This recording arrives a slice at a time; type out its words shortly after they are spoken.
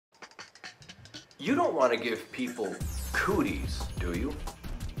You don't want to give people cooties, do you?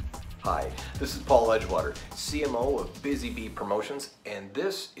 Hi, this is Paul Edgewater, CMO of Busy Bee Promotions, and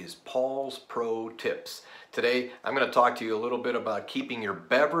this is Paul's Pro Tips. Today, I'm going to talk to you a little bit about keeping your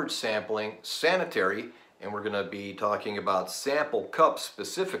beverage sampling sanitary, and we're going to be talking about sample cups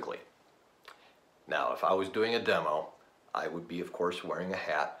specifically. Now, if I was doing a demo, I would be, of course, wearing a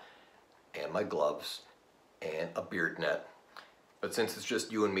hat and my gloves and a beard net. But since it's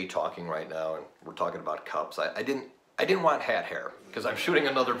just you and me talking right now, and we're talking about cups, I didn't want hat hair because I'm shooting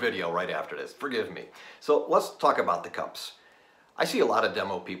another video right after this. Forgive me. So let's talk about the cups. I see a lot of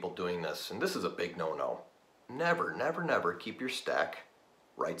demo people doing this, and this is a big no-no. Never, never, never keep your stack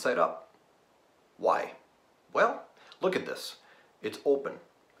right side up. Why? Well, look at this. It's open.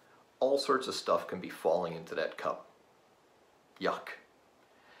 All sorts of stuff can be falling into that cup. Yuck.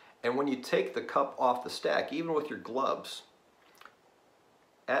 And when you take the cup off the stack, even with your gloves,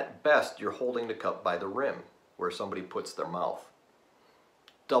 at best you're holding the cup by the rim where somebody puts their mouth.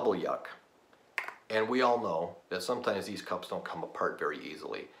 Double yuck. And we all know that sometimes these cups don't come apart very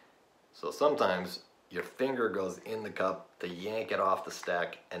easily. So sometimes your finger goes in the cup to yank it off the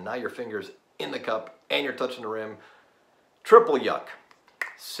stack, and now your finger's in the cup and you're touching the rim. Triple yuck.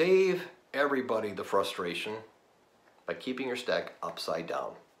 Save everybody the frustration by keeping your stack upside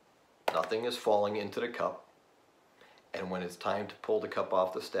down. Nothing is falling into the cup, and when it's time to pull the cup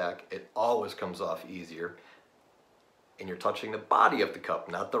off the stack, it always comes off easier, and you're touching the body of the cup,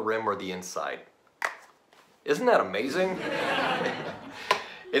 not the rim or the inside. Isn't that amazing?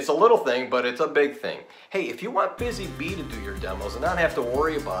 It's a little thing, but it's a big thing. Hey, if you want Busy Bee to do your demos and not have to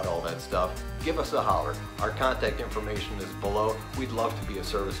worry about all that stuff, give us a holler. Our contact information is below. We'd love to be of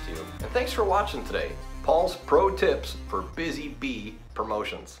service to you. And thanks for watching today. Paul's Pro Tips for Busy Bee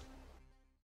Promotions.